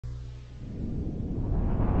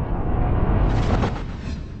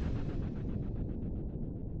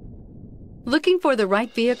Looking for the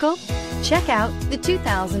right vehicle? Check out the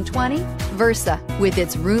 2020 Versa. With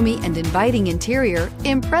its roomy and inviting interior,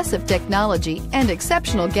 impressive technology, and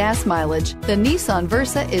exceptional gas mileage, the Nissan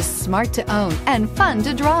Versa is smart to own and fun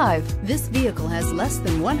to drive. This vehicle has less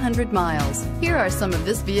than 100 miles. Here are some of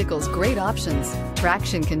this vehicle's great options: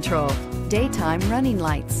 traction control, daytime running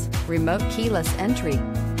lights, remote keyless entry,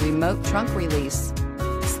 remote trunk release,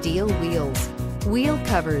 steel wheels, wheel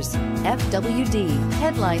covers, FWD,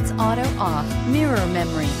 headlights auto off, mirror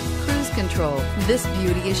memory, cruise control. This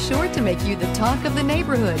beauty is sure to make you the talk of the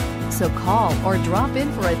neighborhood. So call or drop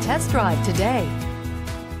in for a test drive today.